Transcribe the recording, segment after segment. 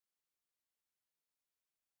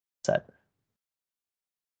Set.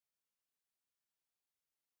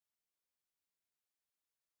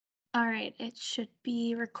 All right, it should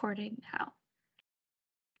be recording now.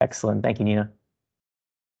 Excellent. Thank you, Nina.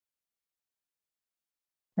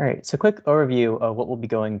 All right, so quick overview of what we'll be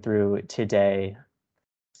going through today.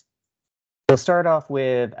 We'll start off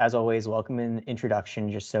with, as always, welcome and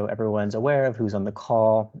introduction, just so everyone's aware of who's on the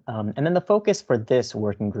call. And then the focus for this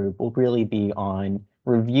working group will really be on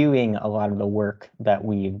reviewing a lot of the work that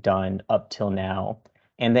we've done up till now,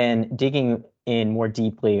 and then digging in more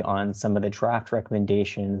deeply on some of the draft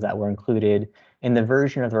recommendations that were included in the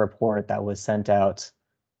version of the report that was sent out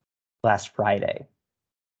last Friday.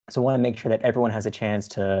 So I want to make sure that everyone has a chance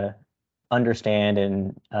to understand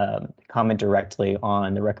and comment directly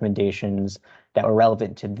on the recommendations that were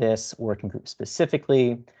relevant to this working group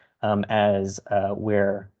specifically, as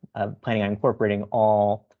we're planning on incorporating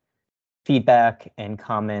all feedback and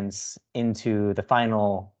comments into the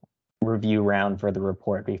final review round for the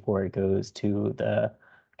report before it goes to the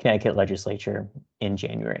Connecticut legislature in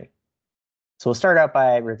January. So we'll start out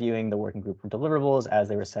by reviewing the working group deliverables as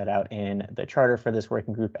they were set out in the charter for this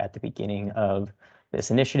working group at the beginning of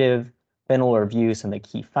this initiative. Then we'll review some of the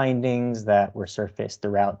key findings that were surfaced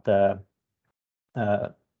throughout the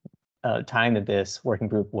time that this working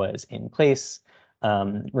group was in place,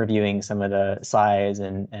 reviewing some of the slides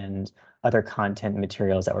and other content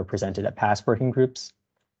materials that were presented at past working groups.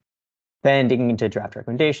 Then digging into draft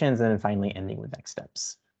recommendations, and then finally ending with next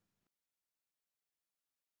steps.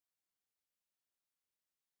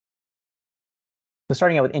 So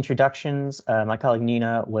starting out with introductions, my colleague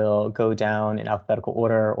Nina will go down in alphabetical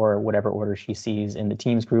order or whatever order she sees in the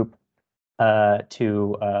Teams group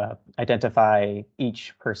to identify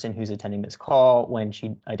each person who's attending this call. When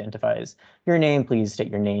she identifies your name, please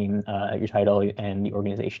state your name, your title, and the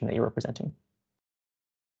organization that you're representing.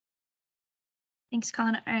 Thanks,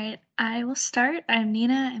 Colin. All right, I will start. I'm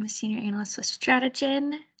Nina. I'm a senior analyst with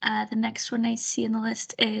Stratogen. The next one I see in the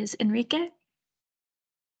list is Enrique.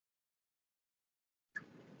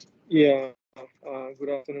 Yeah, good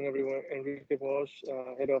afternoon, everyone. Enrique Bosch,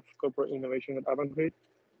 Head of Corporate Innovation at Avangrid.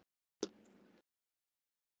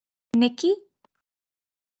 Nikki.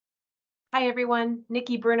 Hi, everyone.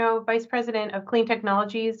 Nikki Bruno, Vice President of Clean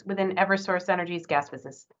Technologies within Eversource Energy's gas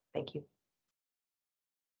business. Thank you.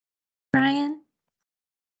 Brian.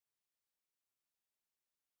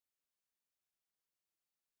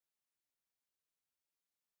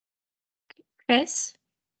 Chris.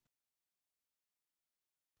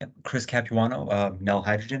 Yep. Chris Capuano, Nel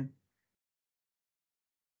Hydrogen.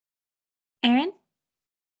 Aaron.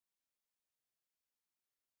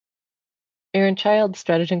 Aaron Child,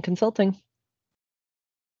 Stratogen Consulting.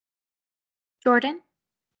 Jordan.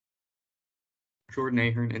 Jordan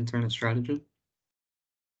Ahern, intern at Stratogen.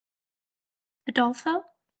 Adolfo.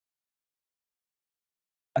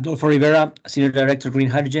 Adolfo Rivera, Senior Director, Green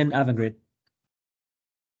Hydrogen, Avangrid.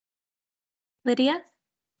 Lydia.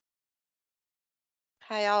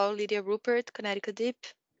 Hi all, Lydia Rupert, Connecticut Deep.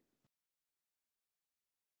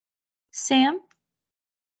 Sam.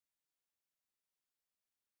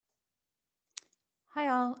 Hi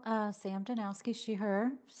all, Sam Danowski, she,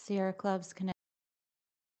 her, Sierra Clubs Connect.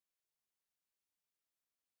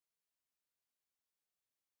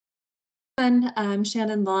 I'm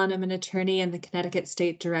Shannon Lawn. I'm an attorney and the Connecticut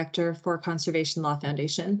State Director for Conservation Law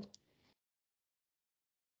Foundation.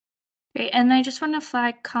 Great, and I just want to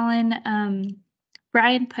flag Colin.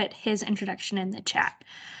 Brian put his introduction in the chat.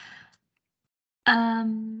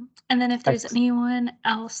 And then if there's anyone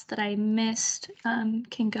else that I missed,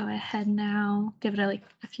 can go ahead now. Give it like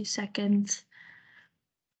a few seconds.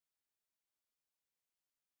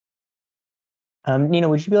 Nina,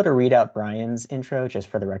 would you be able to read out Brian's intro just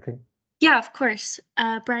for the record? Yeah, of course.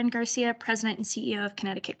 Brian Garcia, President and CEO of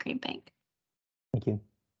Connecticut Green Bank. Thank you.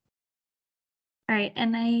 All right,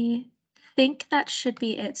 and I think that should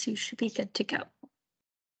be it, so you should be good to go.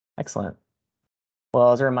 Excellent.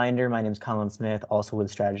 Well, as a reminder, my name is Colin Smith, also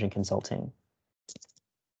with Stratogen Consulting.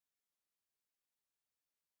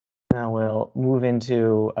 Now we'll move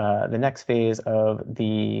into the next phase of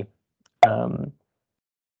the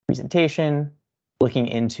presentation, looking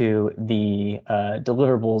into the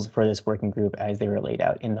deliverables for this working group as they were laid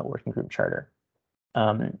out in the working group charter.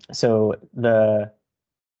 So the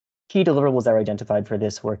key deliverables that were identified for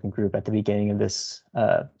this working group at the beginning of this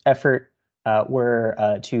effort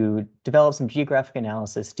were to develop some geographic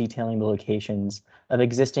analysis detailing the locations of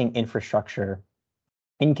existing infrastructure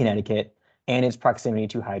in Connecticut and its proximity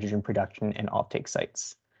to hydrogen production and offtake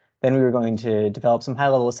sites. Then we were going to develop some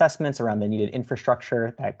high-level assessments around the needed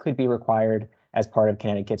infrastructure that could be required as part of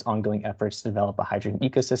Connecticut's ongoing efforts to develop a hydrogen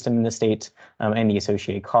ecosystem in the state and the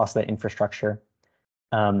associated costs of that infrastructure.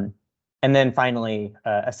 And then finally,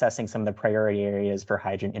 assessing some of the priority areas for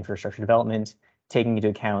hydrogen infrastructure development, taking into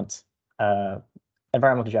account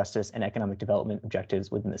environmental justice and economic development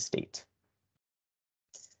objectives within the state.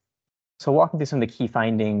 So walking through some of the key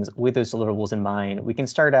findings with those deliverables in mind, we can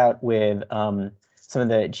start out with some of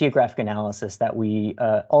the geographic analysis that we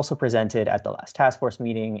also presented at the last task force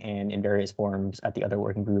meeting and in various forums at the other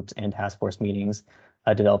working groups and task force meetings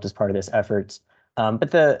developed as part of this effort.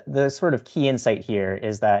 But the sort of key insight here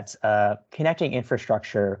is that connecting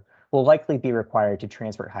infrastructure will likely be required to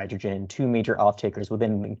transport hydrogen to major off-takers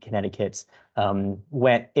within Connecticut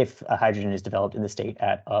if hydrogen is developed in the state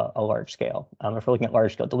at a large scale. If we're looking at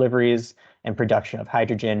large-scale deliveries and production of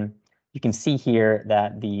hydrogen, you can see here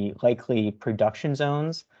that the likely production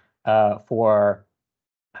zones for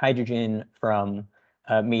hydrogen from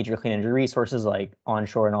major clean energy resources like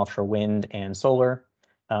onshore and offshore wind and solar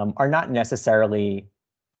are not necessarily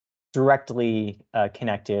directly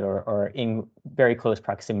connected or in very close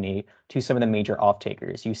proximity to some of the major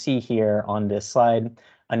off-takers. You see here on this slide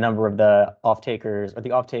a number of the off-takers or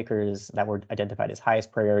the off-takers that were identified as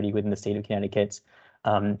highest priority within the state of Connecticut.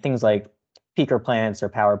 Things like peaker plants or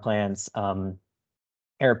power plants,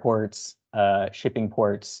 airports, shipping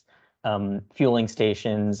ports, fueling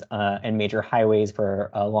stations, and major highways for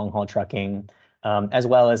long-haul trucking, as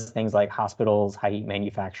well as things like hospitals, high-heat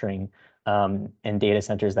manufacturing, and data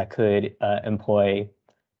centers that could employ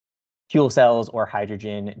fuel cells or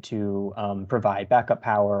hydrogen to provide backup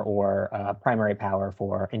power or primary power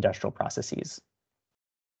for industrial processes.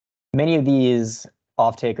 Many of these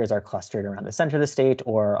off-takers are clustered around the center of the state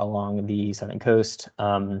or along the southern coast,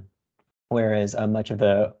 whereas much of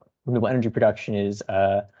the renewable energy production is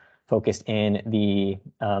focused in the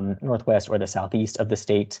northwest or the southeast of the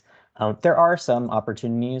state. There are some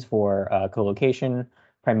opportunities for co-location,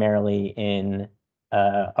 primarily in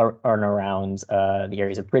or around the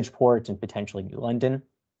areas of Bridgeport and potentially New London.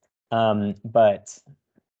 But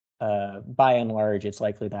by and large, it's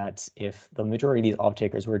likely that if the majority of these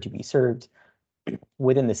off-takers were to be served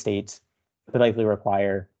within the state, it would likely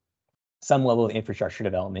require some level of infrastructure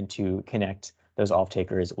development to connect those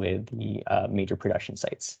off-takers with the major production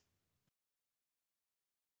sites.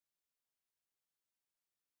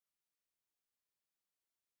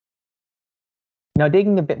 Now,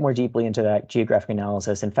 digging a bit more deeply into that geographic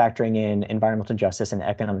analysis and factoring in environmental justice and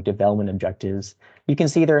economic development objectives, you can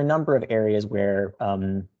see there are a number of areas where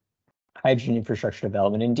hydrogen infrastructure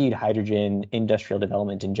development, indeed hydrogen industrial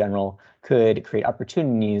development in general, could create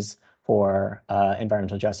opportunities for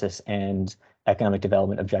environmental justice and economic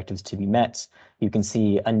development objectives to be met. You can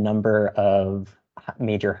see a number of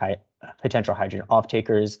major potential hydrogen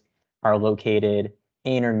off-takers are located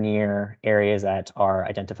in or near areas that are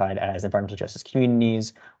identified as environmental justice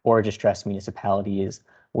communities or distressed municipalities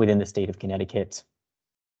within the state of Connecticut.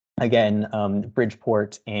 Again,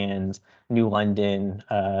 Bridgeport and New London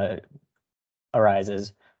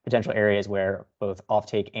arises potential areas where both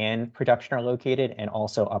offtake and production are located, and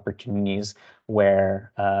also opportunities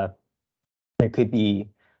where there could be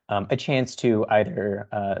a chance to either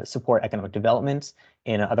support economic development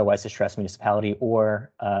in an otherwise distressed municipality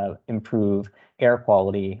or improve air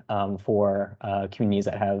quality for communities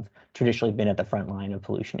that have traditionally been at the front line of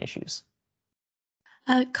pollution issues.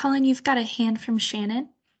 Colin, you've got a hand from Shannon.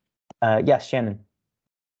 Yes, Shannon.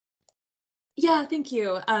 Yeah, thank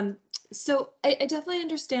you. So I definitely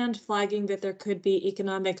understand flagging that there could be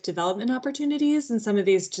economic development opportunities in some of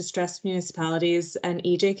these distressed municipalities and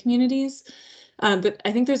EJ communities. But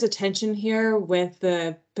I think there's a tension here with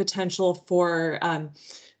the potential for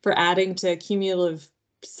adding to cumulative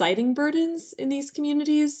siting burdens in these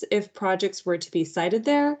communities if projects were to be sited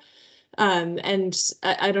there. And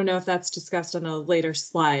I don't know if that's discussed on a later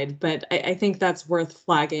slide, but I think that's worth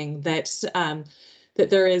flagging that that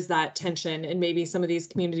there is that tension, and maybe some of these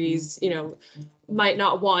communities, might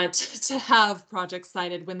not want to have projects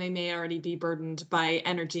sited when they may already be burdened by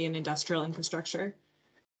energy and industrial infrastructure.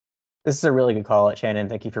 This is a really good call, Shannon.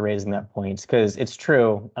 Thank you for raising that point, because it's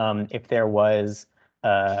true. If there was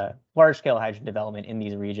large-scale hydrogen development in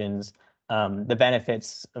these regions, the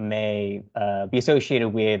benefits may be associated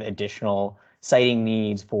with additional siting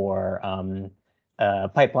needs for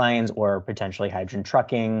pipelines or potentially hydrogen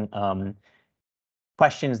trucking.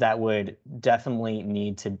 Questions that would definitely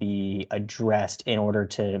need to be addressed in order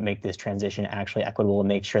to make this transition actually equitable and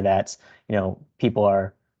make sure that people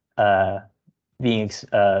are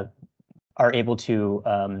are able to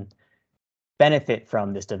benefit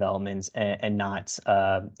from this development and not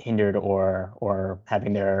hindered or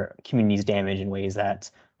having their communities damaged in ways that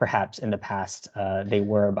perhaps in the past they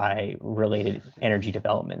were by related energy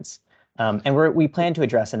developments. And we plan to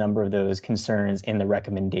address a number of those concerns in the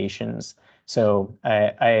recommendations. So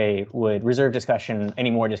I would reserve any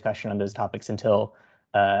more discussion on those topics until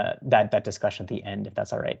that discussion at the end, if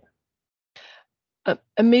that's all right.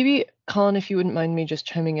 And maybe, Colin, if you wouldn't mind me just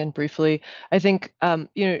chiming in briefly, I think,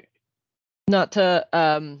 not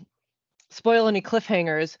to spoil any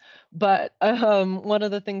cliffhangers, but one of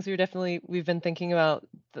the things we've been thinking about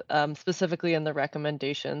specifically in the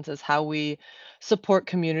recommendations is how we support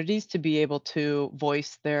communities to be able to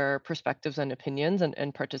voice their perspectives and opinions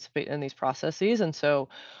and participate in these processes. And so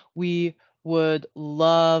we would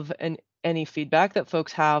love any feedback that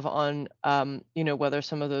folks have on, whether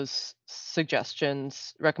some of those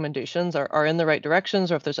suggestions, recommendations are in the right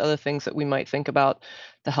directions, or if there's other things that we might think about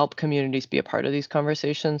to help communities be a part of these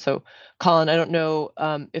conversations. So, Colin, I don't know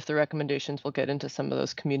if the recommendations will get into some of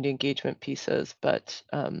those community engagement pieces, but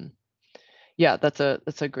yeah, that's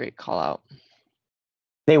a great call out.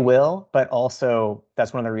 They will, but also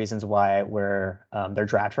that's one of the reasons why they're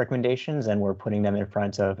draft recommendations and we're putting them in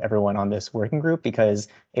front of everyone on this working group, because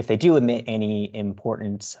if they do omit any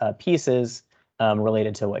important pieces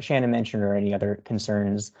related to what Shannon mentioned or any other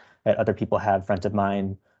concerns that other people have front of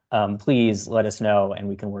mind, please let us know and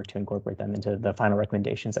we can work to incorporate them into the final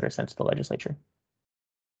recommendations that are sent to the legislature.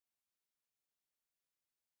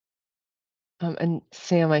 And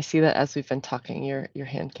Sam, I see that as we've been talking, your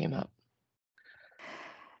hand came up.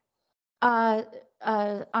 On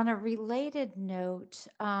a related note,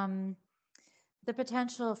 the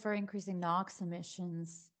potential for increasing NOx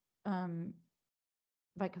emissions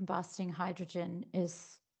by combusting hydrogen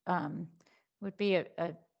would be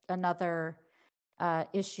another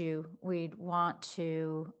issue we'd want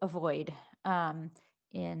to avoid.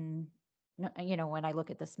 When I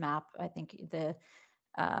look at this map, I think the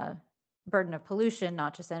burden of pollution,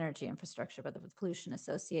 not just energy infrastructure, but the pollution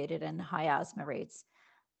associated and high asthma rates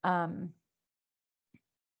are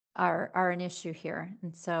an issue here.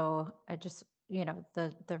 And so I just,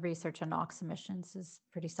 the research on NOx emissions is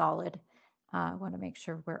pretty solid. I want to make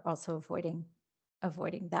sure we're also avoiding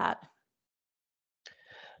that.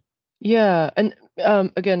 Yeah, and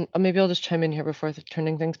again, maybe I'll just chime in here before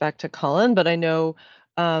turning things back to Colin, but I know,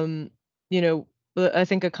 I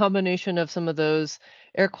think a combination of some of those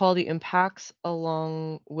air quality impacts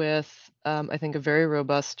along with, I think, a very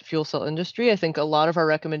robust fuel cell industry. I think a lot of our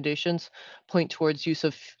recommendations point towards use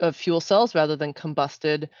of fuel cells rather than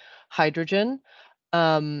combusted hydrogen.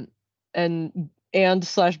 But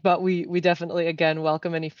we definitely, again,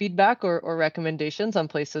 welcome any feedback or recommendations on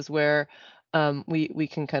places where we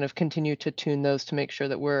can kind of continue to tune those to make sure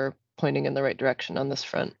that we're pointing in the right direction on this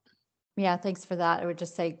front. Yeah, thanks for that. I would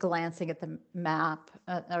just say, glancing at the map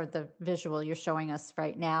or the visual you're showing us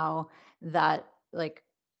right now, that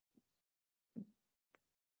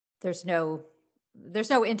there's no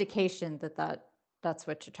indication that's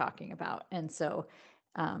what you're talking about. And so,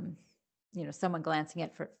 someone glancing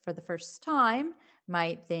at for the first time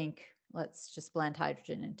might think, let's just blend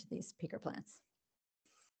hydrogen into these peaker plants.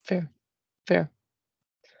 Fair.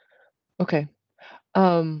 Okay.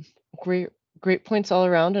 Great points all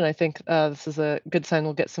around, and I think this is a good sign.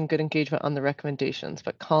 We'll get some good engagement on the recommendations.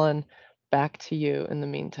 But Colin, back to you in the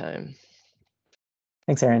meantime.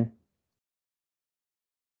 Thanks, Erin.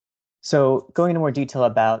 So going into more detail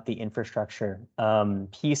about the infrastructure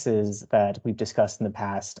pieces that we've discussed in the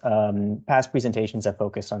past, past presentations have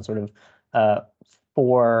focused on sort of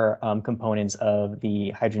 4 components of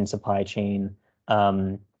the hydrogen supply chain: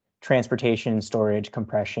 transportation, storage,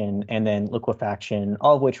 compression, and then liquefaction,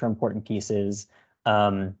 all of which are important pieces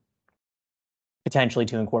potentially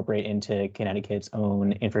to incorporate into Connecticut's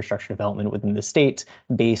own infrastructure development within the state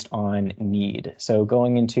based on need. So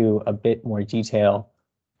going into a bit more detail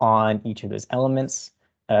on each of those elements,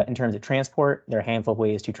 in terms of transport, there are a handful of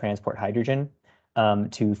ways to transport hydrogen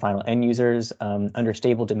to final end users under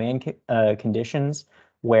stable demand conditions,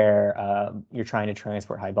 where you're trying to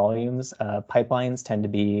transport high volumes. Pipelines tend to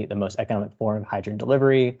be the most economic form of hydrogen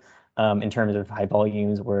delivery. In terms of high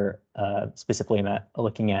volumes, we're specifically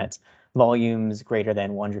looking at volumes greater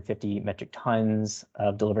than 150 metric tons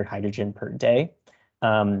of delivered hydrogen per day.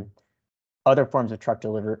 Other forms of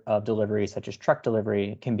delivery, such as truck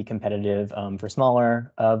delivery, can be competitive for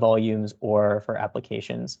smaller volumes or for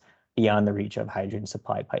applications beyond the reach of hydrogen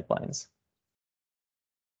supply pipelines.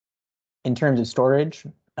 In terms of storage,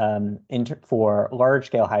 for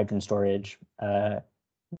large-scale hydrogen storage,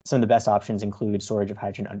 some of the best options include storage of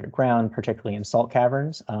hydrogen underground, particularly in salt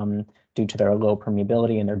caverns, due to their low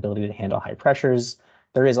permeability and their ability to handle high pressures.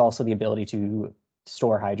 There is also the ability to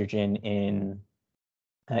store hydrogen in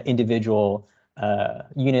individual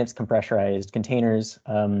units, compressurized containers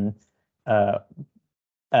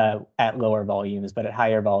at lower volumes, but at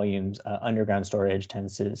higher volumes, underground storage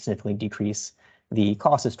tends to significantly decrease the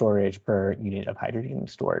cost of storage per unit of hydrogen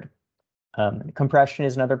stored. Compression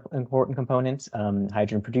is another important component.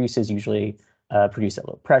 Hydrogen is usually produced at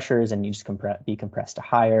low pressures and needs to be compressed to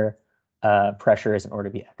higher pressures in order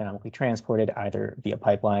to be economically transported either via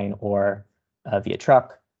pipeline or via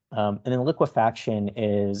truck. And then liquefaction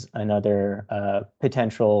is another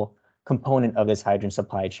potential component of this hydrogen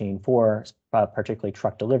supply chain for particularly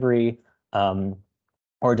truck delivery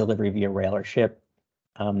or delivery via rail or ship.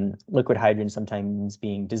 Liquid hydrogen sometimes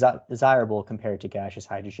being desirable compared to gaseous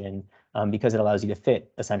hydrogen because it allows you to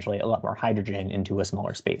fit essentially a lot more hydrogen into a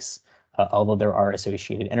smaller space, although there are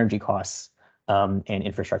associated energy costs and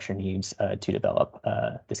infrastructure needs to develop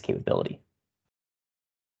this capability.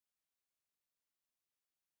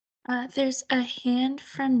 There's a hand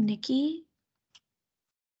from Nikki.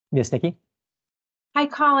 Yes, Nikki? Hi,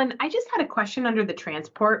 Colin. I just had a question under the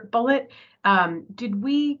transport bullet. Did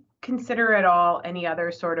we consider at all any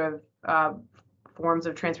other sort of forms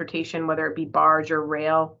of transportation, whether it be barge or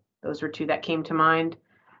rail? Those were two that came to mind.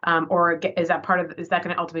 Or is that going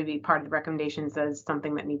to ultimately be part of the recommendations as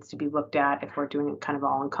something that needs to be looked at if we're doing kind of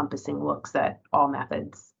all-encompassing looks at all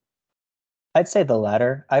methods? I'd say the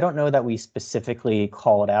latter. I don't know that we specifically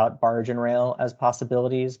called out barge and rail as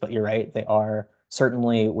possibilities, but you're right, they are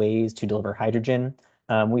certainly ways to deliver hydrogen.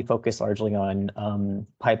 We focus largely on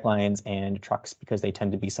pipelines and trucks because they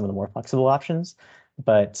tend to be some of the more flexible options,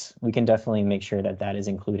 but we can definitely make sure that that is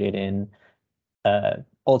included in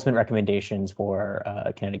ultimate recommendations for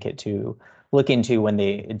Connecticut to look into when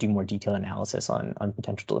they do more detailed analysis on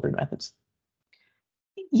potential delivery methods.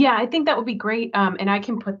 Yeah, I think that would be great. And I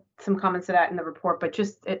can put some comments to that in the report, but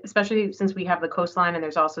just especially since we have the coastline and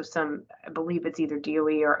there's also some, I believe it's either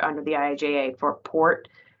DOE or under the IIJA for port,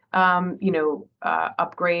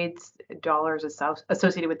 upgrades, dollars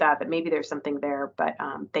associated with that, maybe there's something there, but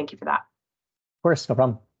thank you for that. Of course, no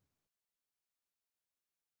problem.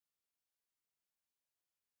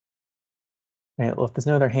 All right, well, if there's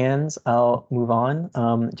no other hands, I'll move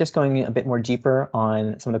on. Just going a bit more deeper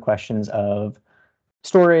on some of the questions of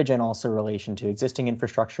storage and also relation to existing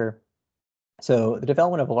infrastructure. So the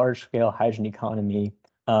development of a large-scale hydrogen economy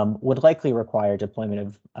would likely require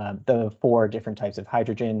deployment of the 4 different types of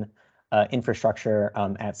hydrogen infrastructure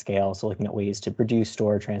at scale. So looking at ways to produce,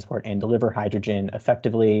 store, transport, and deliver hydrogen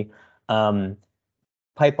effectively.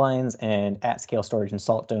 Pipelines and at-scale storage and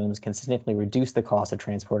salt domes can significantly reduce the cost of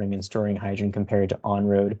transporting and storing hydrogen compared to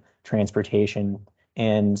on-road transportation.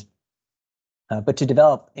 But to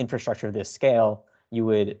develop infrastructure of this scale, you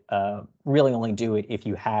would really only do it if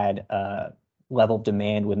you had a level of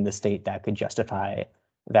demand within the state that could justify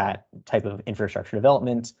that type of infrastructure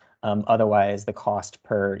development. Otherwise, the cost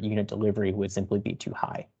per unit delivery would simply be too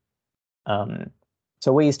high.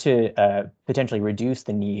 So ways to potentially reduce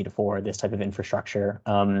the need for this type of infrastructure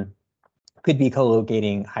could be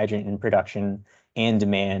co-locating hydrogen in production and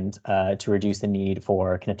demand to reduce the need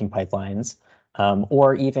for connecting pipelines,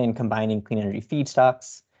 or even combining clean energy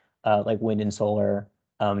feedstocks like wind and solar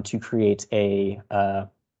to create a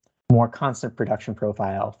more constant production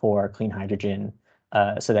profile for clean hydrogen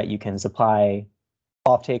so that you can supply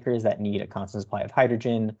off-takers that need a constant supply of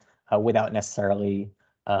hydrogen without necessarily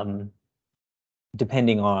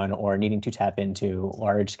depending on or needing to tap into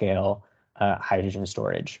large-scale hydrogen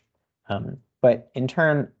storage. But in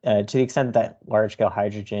turn, to the extent that large-scale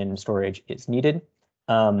hydrogen storage is needed,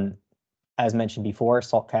 as mentioned before,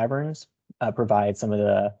 salt caverns provide some of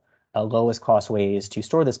the lowest cost ways to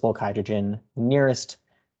store this bulk hydrogen. Nearest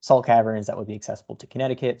salt caverns that would be accessible to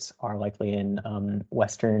Connecticut are likely in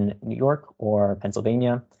Western New York or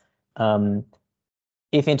Pennsylvania.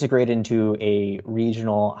 If integrated into a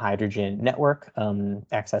regional hydrogen network,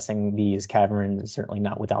 accessing these caverns is certainly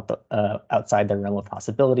not without the outside the realm of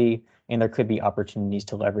possibility, and there could be opportunities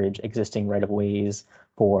to leverage existing right-of-ways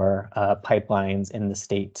for pipelines in the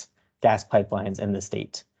state, gas pipelines in the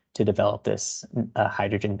state, to develop this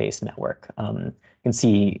hydrogen-based network. You can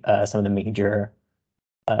see some of the major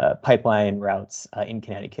pipeline routes in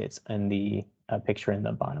Connecticut in the picture in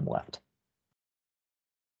the bottom left.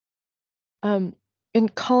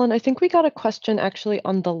 And Colin, I think we got a question actually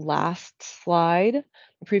on the last slide,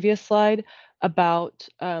 the previous slide, about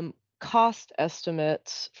cost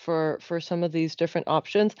estimates for some of these different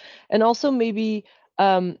options. And also maybe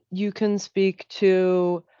you can speak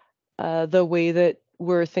to the way that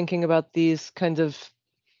we're thinking about these kinds of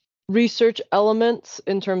research elements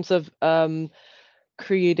in terms of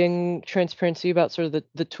creating transparency about sort of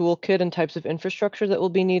the toolkit and types of infrastructure that will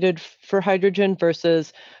be needed for hydrogen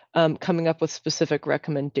versus coming up with specific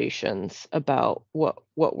recommendations about what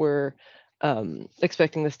we're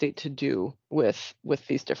expecting the state to do with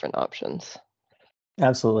these different options.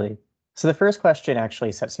 Absolutely. So the first question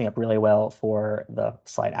actually sets me up really well for the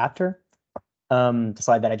slide after, the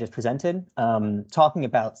slide that I just presented, talking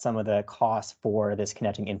about some of the costs for this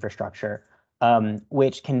connecting infrastructure,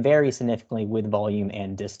 which can vary significantly with volume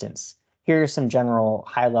and distance. Here are some general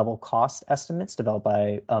high-level cost estimates developed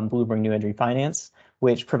by Bloomberg New Energy Finance,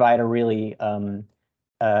 which provide a really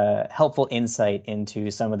helpful insight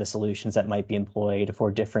into some of the solutions that might be employed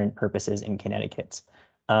for different purposes in Connecticut.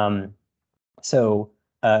 So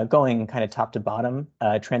going kind of top to bottom,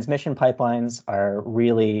 transmission pipelines are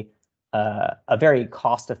really a very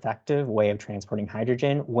cost-effective way of transporting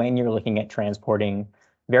hydrogen when you're looking at transporting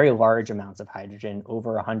very large amounts of hydrogen,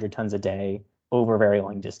 over 100 tons a day, over very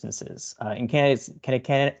long distances. In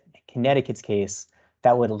Connecticut's case,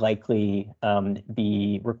 that would likely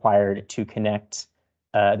be required to connect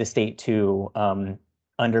the state to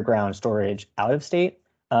underground storage out of state,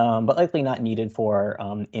 but likely not needed for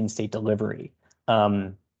in-state delivery.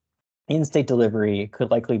 In-state delivery could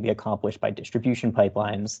likely be accomplished by distribution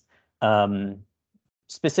pipelines,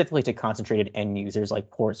 specifically to concentrated end users like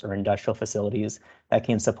ports or industrial facilities that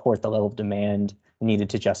can support the level of demand needed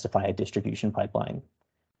to justify a distribution pipeline.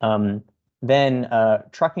 Then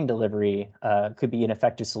trucking delivery could be an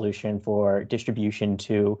effective solution for distribution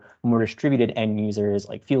to more distributed end users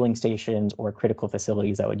like fueling stations or critical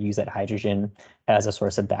facilities that would use that hydrogen as a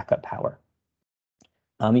source of backup power.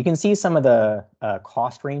 You can see some of the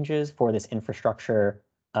cost ranges for this infrastructure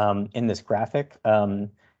in this graphic.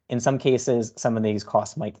 In some cases, some of these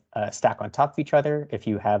costs might stack on top of each other. If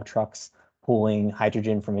you have trucks pulling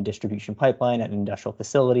hydrogen from a distribution pipeline at an industrial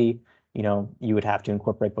facility, you would have to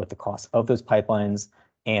incorporate both the cost of those pipelines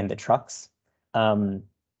and the trucks. And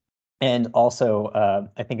also,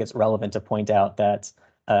 I think it's relevant to point out that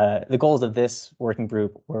the goals of this working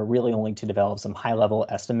group were really only to develop some high-level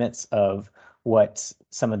estimates of what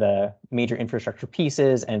some of the major infrastructure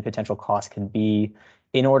pieces and potential costs can be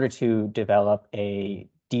in order to develop a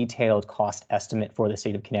detailed cost estimate for the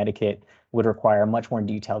state of Connecticut would require a much more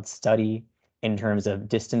detailed study in terms of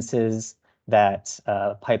distances that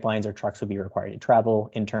pipelines or trucks would be required to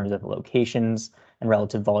travel, in terms of locations and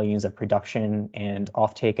relative volumes of production and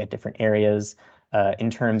offtake at different areas,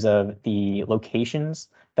 in terms of the locations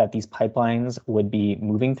that these pipelines would be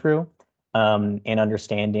moving through, and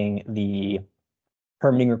understanding the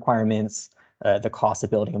permitting requirements, the cost of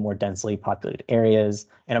building in more densely populated areas,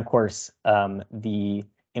 and of course, the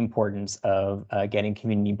importance of getting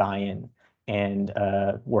community buy-in and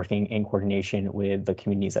working in coordination with the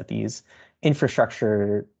communities that these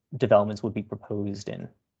infrastructure developments would be proposed in.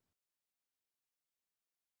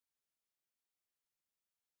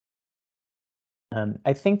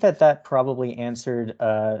 I think that probably answered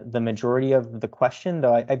the majority of the question,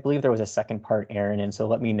 though I believe there was a second part, Aaron, and so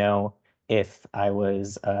let me know if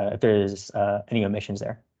if there's any omissions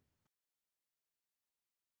there.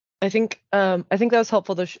 I think that was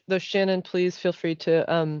helpful. Though Shannon, please feel free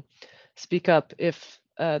to speak up if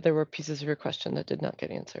there were pieces of your question that did not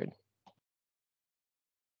get answered.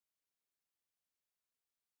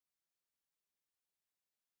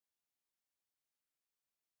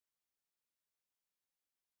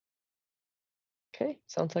 Okay,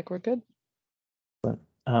 sounds like we're good.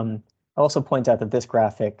 I'll also point out that this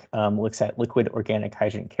graphic looks at liquid organic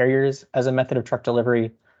hydrogen carriers as a method of truck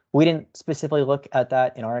delivery. We didn't specifically look at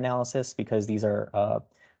that in our analysis because these are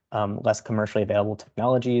less commercially available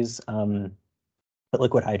technologies, but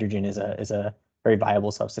liquid hydrogen is a very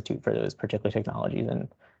viable substitute for those particular technologies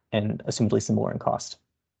and assumably similar in cost.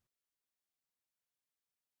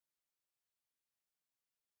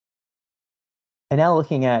 And now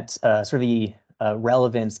looking at sort of the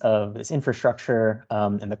relevance of this infrastructure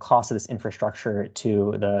and the cost of this infrastructure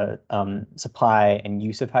to the supply and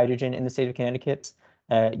use of hydrogen in the state of Connecticut.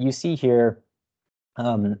 You see here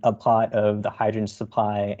a plot of the hydrogen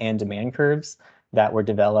supply and demand curves that were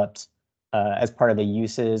developed as part of the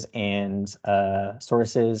uses and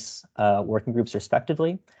sources working groups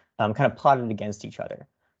respectively, kind of plotted against each other.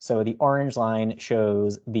 So the orange line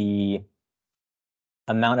shows the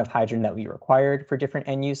amount of hydrogen that we required for different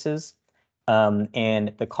end uses,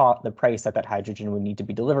 and the price that hydrogen would need to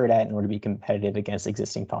be delivered at in order to be competitive against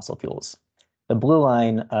existing fossil fuels. The blue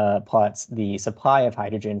line plots the supply of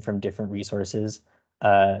hydrogen from different resources,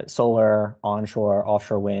 solar, onshore,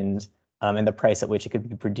 offshore wind, and the price at which it could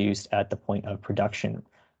be produced at the point of production.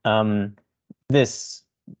 This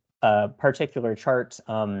particular chart,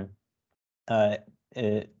 there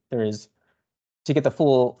is, to get the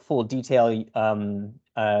full detail,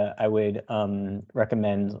 I would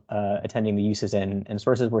recommend attending the Uses and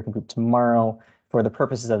Sources Working Group tomorrow. For the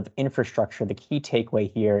purposes of infrastructure, the key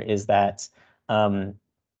takeaway here is that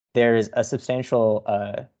there is a substantial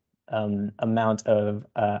amount of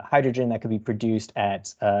hydrogen that could be produced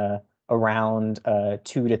at around $2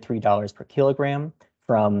 to $3 per kilogram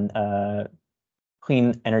from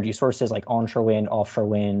clean energy sources like onshore wind, offshore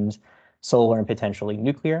wind, solar, and potentially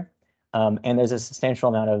nuclear. And there's a substantial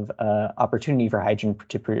amount of opportunity for hydrogen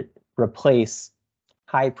to replace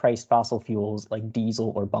high-priced fossil fuels like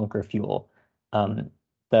diesel or bunker fuel.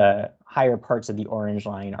 The higher parts of the orange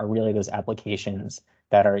line are really those applications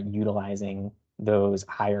that are utilizing those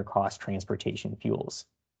higher cost transportation fuels.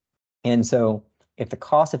 And so if the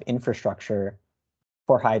cost of infrastructure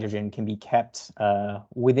for hydrogen can be kept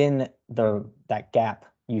within that gap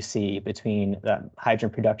you see between the hydrogen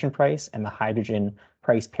production price and the hydrogen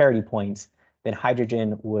price parity points, then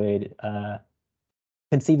hydrogen would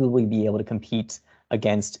conceivably be able to compete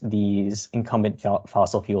against these incumbent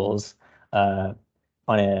fossil fuels on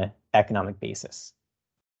an economic basis.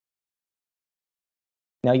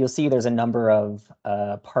 Now you'll see there's a number of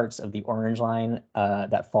parts of the orange line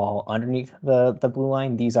that fall underneath the blue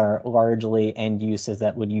line. These are largely end uses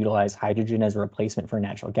that would utilize hydrogen as a replacement for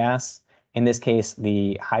natural gas. In this case,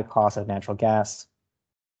 the high cost of natural gas,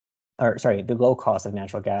 or sorry, the low cost of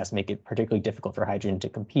natural gas make it particularly difficult for hydrogen to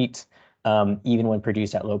compete, even when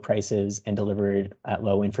produced at low prices and delivered at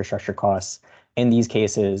low infrastructure costs. In these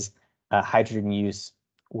cases, hydrogen use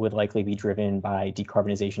would likely be driven by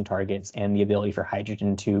decarbonization targets and the ability for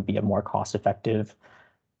hydrogen to be a more cost-effective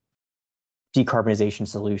decarbonization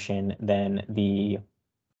solution than the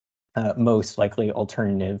most likely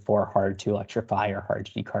alternative for hard to electrify or hard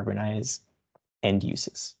to decarbonize end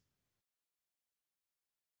uses.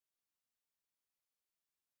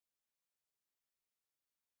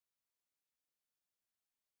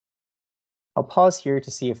 I'll pause here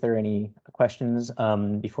to see if there are any questions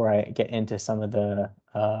before I get into some of the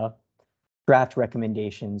draft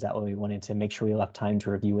recommendations that we wanted to make sure we left time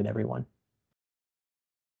to review with everyone.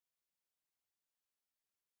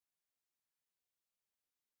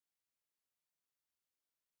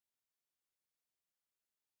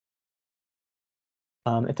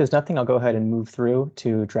 If there's nothing, I'll go ahead and move through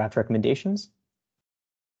to draft recommendations.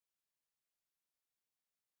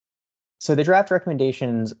 So the draft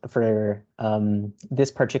recommendations for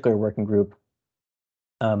this particular working group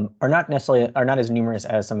are not as numerous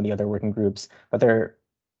as some of the other working groups, but they're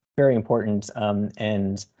very important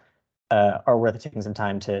and are worth taking some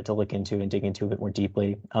time to look into and dig into a bit more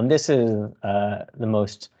deeply. This is the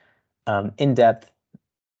most in-depth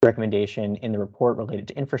recommendation in the report related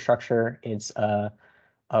to infrastructure. It's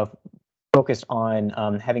focused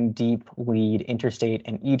on having deep lead interstate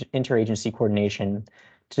and interagency coordination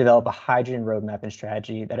to develop a hydrogen roadmap and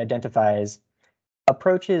strategy that identifies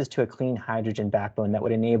approaches to a clean hydrogen backbone that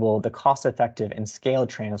would enable the cost-effective and scaled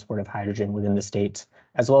transport of hydrogen within the state,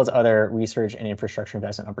 as well as other research and infrastructure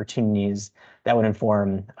investment opportunities that would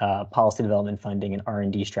inform policy development funding and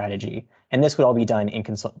R&D strategy. And this would all be done in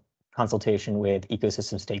consultation with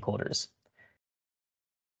ecosystem stakeholders.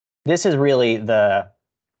 This is really the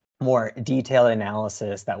more detailed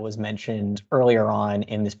analysis that was mentioned earlier on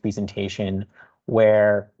in this presentation,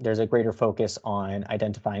 where there's a greater focus on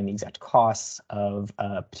identifying the exact costs of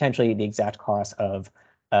potentially the exact cost of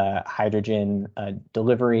hydrogen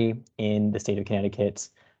delivery in the state of Connecticut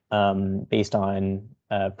based on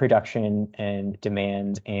production and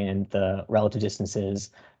demand and the relative distances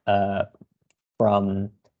for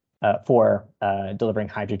delivering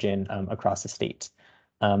hydrogen across the state.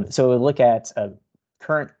 So we'll look at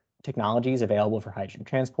current technologies available for hydrogen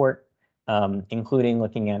transport, including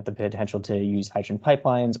looking at the potential to use hydrogen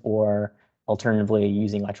pipelines or alternatively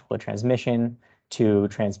using electrical transmission to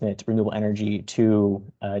transmit renewable energy to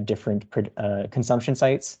different consumption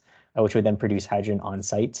sites, which would then produce hydrogen on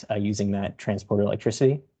site using that transported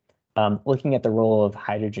electricity. Looking at the role of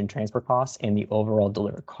hydrogen transport costs and the overall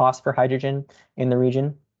delivered cost for hydrogen in the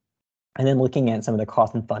region. And then looking at some of the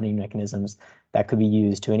cost and funding mechanisms that could be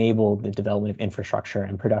used to enable the development of infrastructure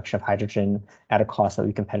and production of hydrogen at a cost that would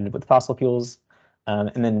be competitive with fossil fuels.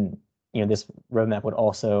 And then, this roadmap would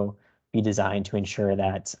also be designed to ensure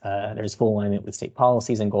that there's full alignment with state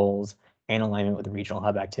policies and goals and alignment with the regional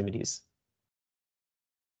hub activities.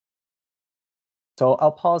 So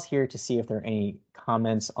I'll pause here to see if there are any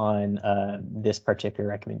comments on this particular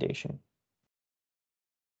recommendation.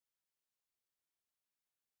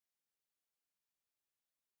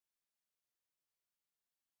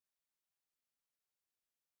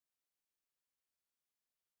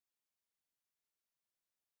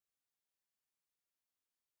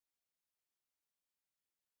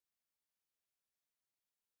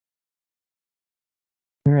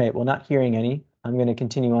 All right, well, not hearing any, I'm going to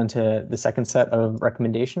continue on to the second set of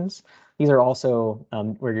recommendations. These are also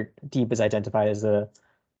where DEEP is identified as the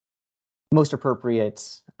most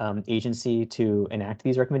appropriate agency to enact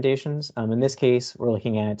these recommendations. In this case, we're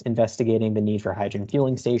looking at investigating the need for hydrogen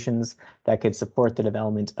fueling stations that could support the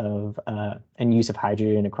development of and use of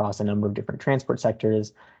hydrogen across a number of different transport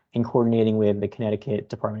sectors, and coordinating with the Connecticut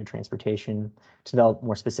Department of Transportation to develop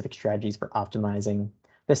more specific strategies for optimizing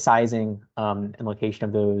the sizing and location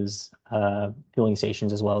of those fueling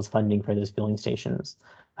stations, as well as funding for those fueling stations.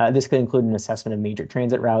 This could include an assessment of major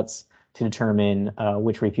transit routes to determine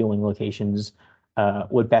which refueling locations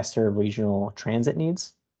would best serve regional transit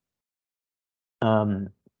needs,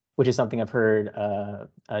 which is something I've heard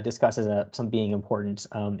discussed as some being important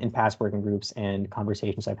in past working groups and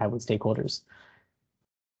conversations I've had with stakeholders.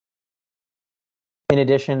 In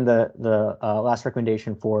addition, the last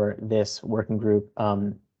recommendation for this working group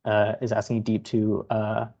is asking DEEP to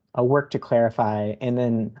work to clarify and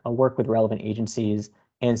then work with relevant agencies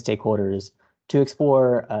and stakeholders to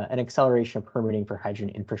explore an acceleration of permitting for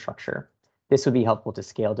hydrogen infrastructure. This would be helpful to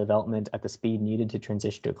scale development at the speed needed to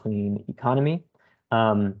transition to a clean economy.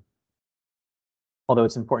 Although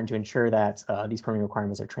it's important to ensure that these permitting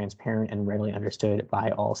requirements are transparent and readily understood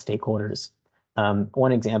by all stakeholders.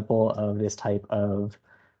 One example of this type of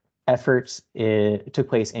efforts took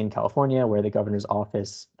place in California, where the Governor's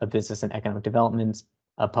Office of Business and Economic Development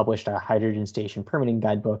published a hydrogen station permitting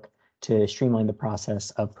guidebook to streamline the process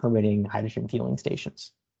of permitting hydrogen fueling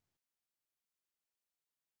stations.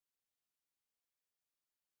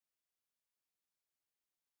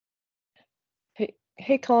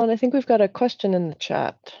 Hey, Colin, I think we've got a question in the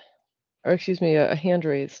chat, or excuse me, a hand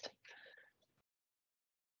raised.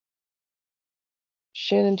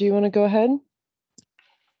 Shannon, do you want to go ahead?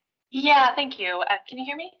 Yeah, thank you. Can you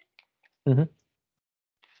hear me? Mm-hmm.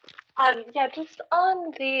 Yeah, just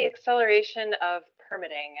on the acceleration of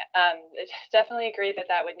permitting, definitely agree that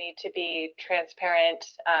that would need to be transparent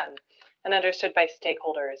and understood by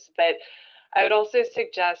stakeholders. But I would also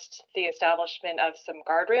suggest the establishment of some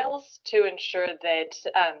guardrails to ensure that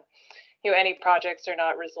any projects are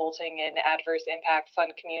not resulting in adverse impacts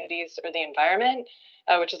on communities or the environment,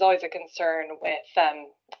 which is always a concern with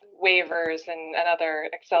waivers and other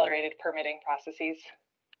accelerated permitting processes.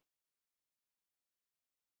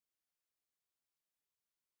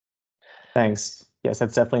 Thanks. Yes,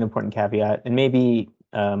 that's definitely an important caveat. And maybe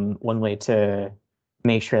one way to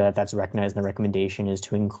make sure that that's recognized in the recommendation is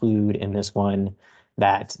to include in this one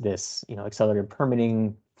that this accelerated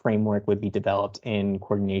permitting framework would be developed in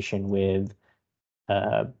coordination with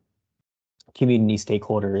community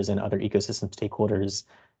stakeholders and other ecosystem stakeholders,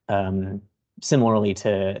 similarly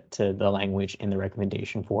to the language in the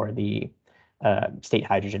recommendation for the state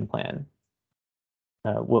hydrogen plan.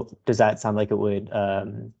 Does that sound like it would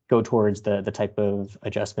go towards the type of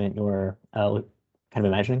adjustment you're kind of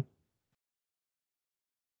imagining?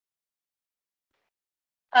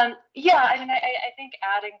 Yeah, I mean, I think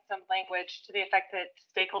adding some language to the effect that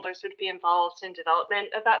stakeholders would be involved in development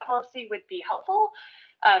of that policy would be helpful.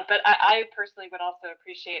 But I personally would also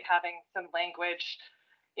appreciate having some language,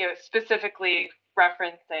 specifically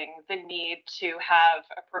referencing the need to have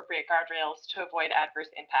appropriate guardrails to avoid adverse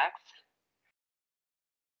impacts.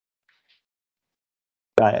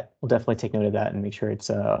 Got it. We'll definitely take note of that and make sure it's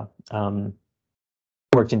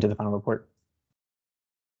worked into the final report.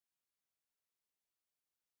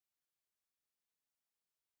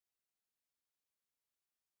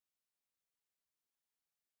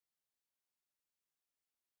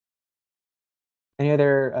 Any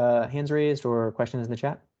other hands raised or questions in the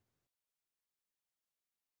chat?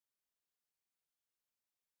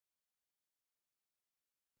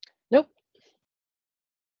 Nope.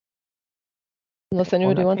 Unless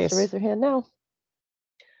anybody wants to raise their hand now.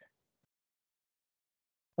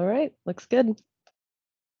 All right, looks good.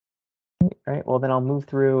 All right, well, then I'll move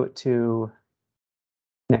through to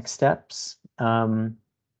next steps,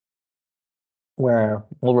 where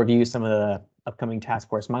we'll review some of the upcoming task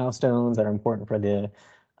force milestones that are important for the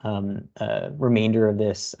remainder of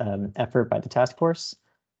this effort by the task force.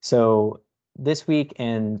 So this week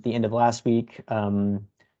and the end of last week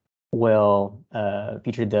will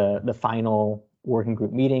feature the final working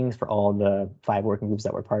group meetings for all the 5 working groups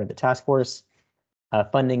that were part of the task force.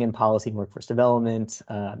 Funding and policy and workforce development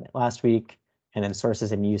last week, and then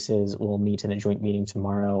sources and uses will meet in a joint meeting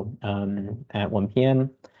tomorrow at 1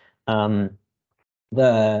 p.m.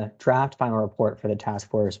 The draft final report for the task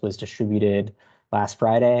force was distributed last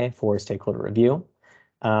Friday for stakeholder review.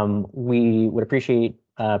 We would appreciate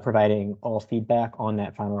providing all feedback on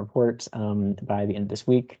that final report by the end of this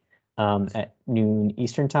week. at noon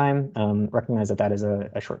Eastern time. Recognize that that is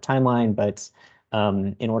a short timeline, but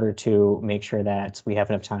in order to make sure that we have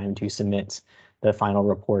enough time to submit the final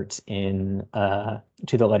report in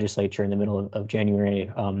to the legislature in the middle of January,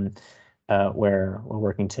 where we're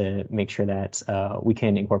working to make sure that we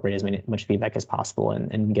can incorporate as much feedback as possible,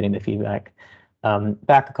 and getting the feedback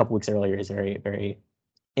back a couple weeks earlier is very, very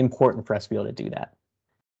important for us to be able to do that.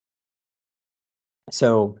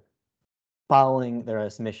 So following the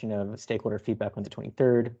submission of stakeholder feedback on the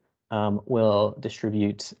 23rd, we'll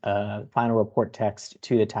distribute final report text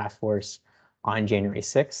to the task force on January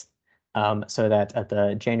 6th, so that at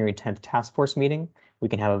the January 10th task force meeting, we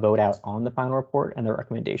can have a vote out on the final report and the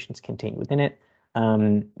recommendations contained within it,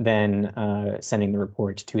 then sending the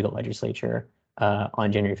report to the legislature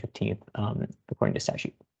on January 15th, according to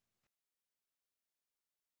statute.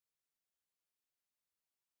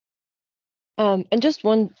 And just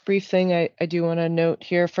one brief thing I do want to note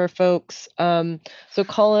here for folks. So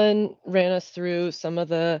Colin ran us through some of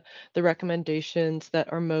the recommendations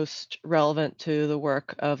that are most relevant to the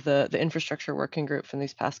work of the infrastructure working group from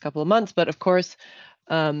these past couple of months. But of course,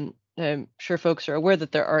 I'm sure folks are aware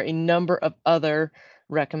that there are a number of other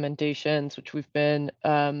recommendations which we've been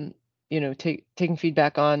taking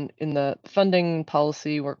feedback on in the funding,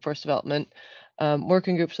 policy, workforce development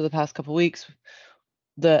working groups for the past couple of weeks.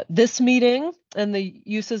 This meeting and the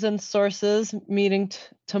uses and sources meeting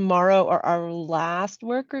tomorrow are our last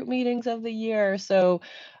work group meetings of the year. So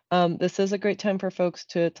this is a great time for folks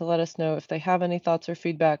to let us know if they have any thoughts or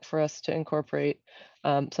feedback for us to incorporate.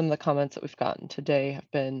 Some of the comments that we've gotten today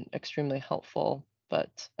have been extremely helpful,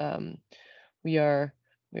 but we are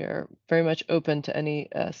very much open to any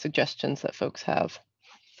suggestions that folks have.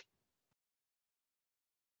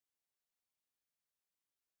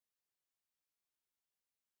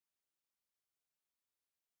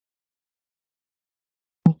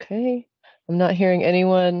 Okay, I'm not hearing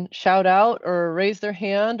anyone shout out or raise their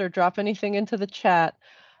hand or drop anything into the chat.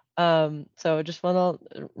 So I just want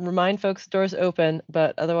to remind folks, doors open,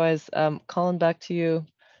 but otherwise, Colin, back to you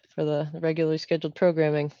for the regularly scheduled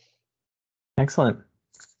programming. Excellent.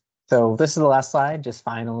 So this is the last slide, just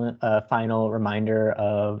final reminder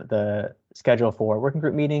of the schedule for working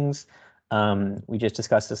group meetings. We just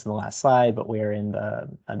discussed this in the last slide, but we're in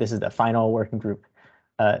this is the final working group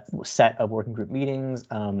set of working group meetings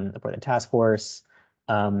for the task force.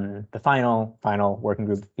 The final working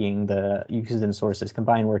group being the uses and sources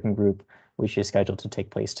combined working group, which is scheduled to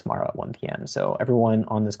take place tomorrow at 1 p.m. So everyone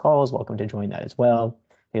on this call is welcome to join that as well.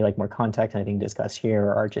 If you'd like more context, anything discussed here,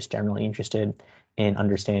 or are just generally interested in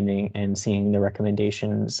understanding and seeing the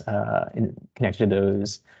recommendations connected to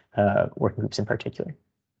those working groups in particular.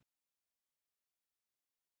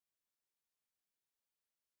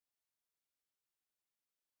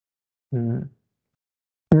 All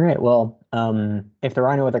right, well, if there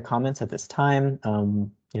are no other comments at this time,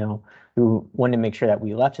 we wanted to make sure that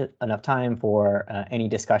we left enough time for any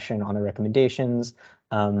discussion on the recommendations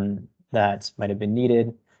that might have been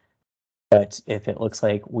needed. But if it looks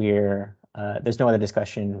like there's no other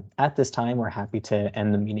discussion at this time, we're happy to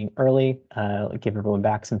end the meeting early, give everyone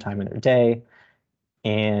back some time in their day.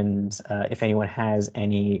 And if anyone has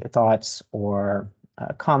any thoughts or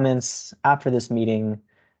comments after this meeting,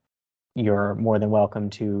 you're more than welcome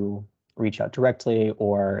to reach out directly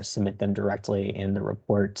or submit them directly in the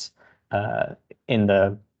report, in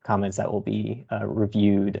the comments that will be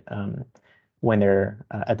reviewed when they're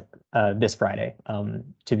this Friday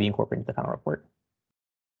to be incorporated into the final report.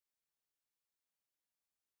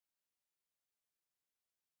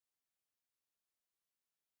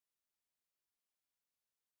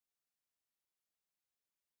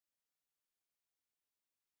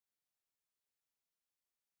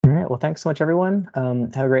 All right, well, thanks so much, everyone.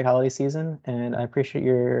 Have a great holiday season, and I appreciate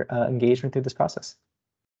your engagement through this process.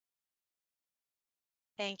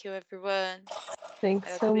 Thank you, everyone. Thanks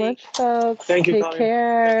Have a so good much, week. folks. Thank you, Take Colin.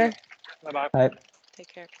 care. Bye-bye. Bye.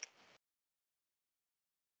 Take care.